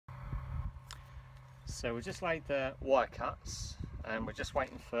So we just laid the wire cuts and we're just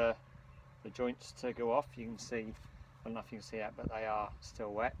waiting for the joints to go off. You can see, I don't know if you can see that, but they are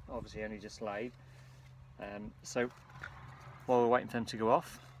still wet, obviously only just laid. So while we're waiting for them to go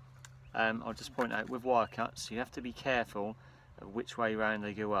off, I'll just point out with wire cuts you have to be careful of which way around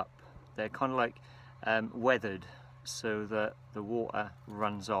they go up. They're kind of like weathered so that the water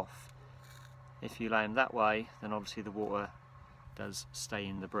runs off. If you lay them that way, then obviously the water does stay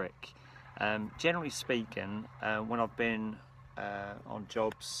in the brick. Generally speaking, when I've been on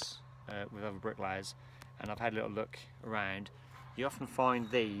jobs with other bricklayers and I've had a little look around, you often find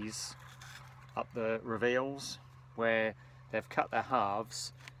these up the reveals where they've cut their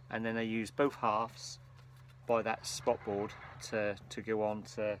halves and then they use both halves by that spot board to go on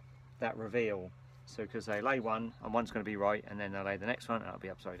to that reveal. So because they lay one and one's going to be right, and then they'll lay the next one and it'll be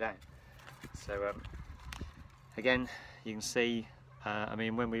upside down. So again, you can see, I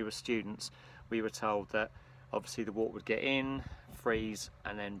mean, when we were students we were told that obviously the water would get in, freeze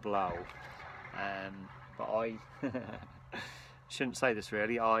and then blow, but I shouldn't say this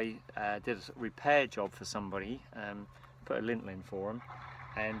really. I did a repair job for somebody, put a lintel in for them,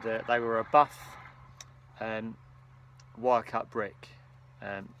 and they were a buff wire cut brick,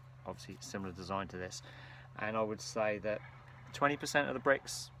 obviously similar design to this, and I would say that 20% of the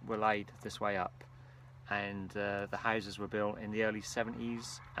bricks were laid this way up, and the houses were built in the early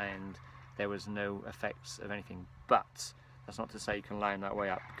 70s and there was no effects of anything. But that's not to say you can lay them that way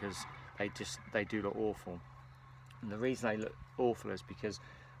up, because they do look awful. And the reason they look awful is because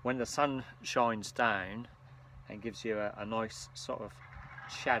when the sun shines down and gives you a nice sort of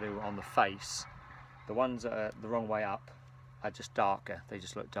shadow on the face, the ones that are the wrong way up are just darker. They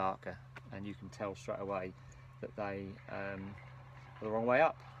just look darker, and you can tell straight away that they are the wrong way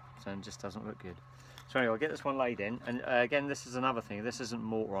up, so it just doesn't look good. So anyway, I'll get this one laid in, and again, this is another thing, this isn't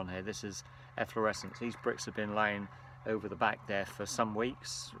mortar on here, this is efflorescence. These bricks have been laying over the back there for some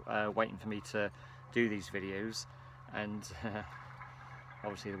weeks, waiting for me to do these videos, and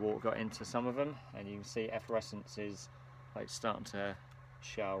obviously the water got into some of them, and you can see efflorescence is like starting to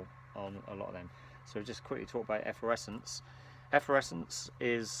show on a lot of them. So just quickly talk about efflorescence. Efflorescence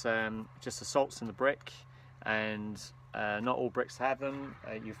is just the salts in the brick, and not all bricks have them.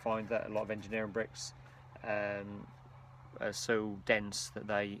 You find that a lot of engineering bricks are so dense that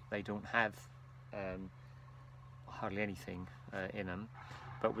they don't have hardly anything in them,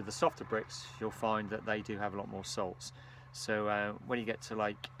 but with the softer bricks you'll find that they do have a lot more salts. So when you get to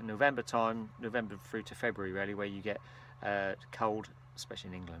like November time, November through to February really, where you get cold, especially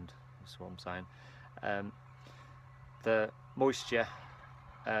in England, that's what I'm saying, the moisture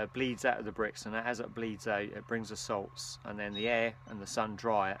bleeds out of the bricks, and as it bleeds out it brings the salts, and then the air and the sun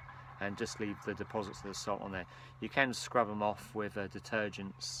dry it and just leave the deposits of the salt on there. You can scrub them off with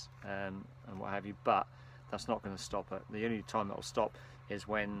detergents and what have you, but that's not going to stop it. The only time it will stop is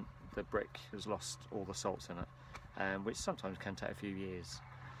when the brick has lost all the salts in it, which sometimes can take a few years.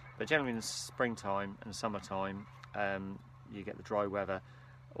 But generally in the springtime and summertime, you get the dry weather,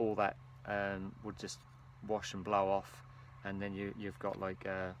 all that would just wash and blow off, and then you've got like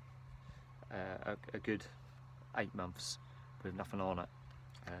a good 8 months with nothing on it,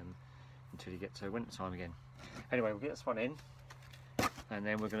 until you get to winter time again. Anyway, we'll get this one in and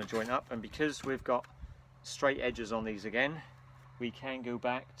then we're going to join up, and because we've got straight edges on these again, we can go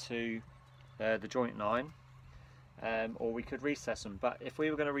back to the joint line, or we could recess them. But if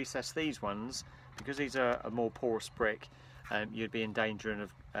we were going to recess these ones, because these are a more porous brick, you'd be in danger in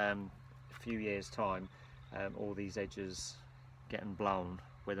a few years time, all these edges getting blown,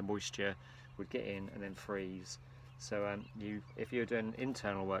 where the moisture would get in and then freeze. So if you're doing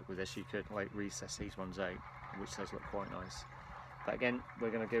internal work with this, you could like recess these ones out, which does look quite nice. But again, we're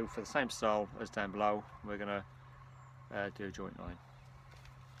going to go for the same style as down below. We're going to do a joint line.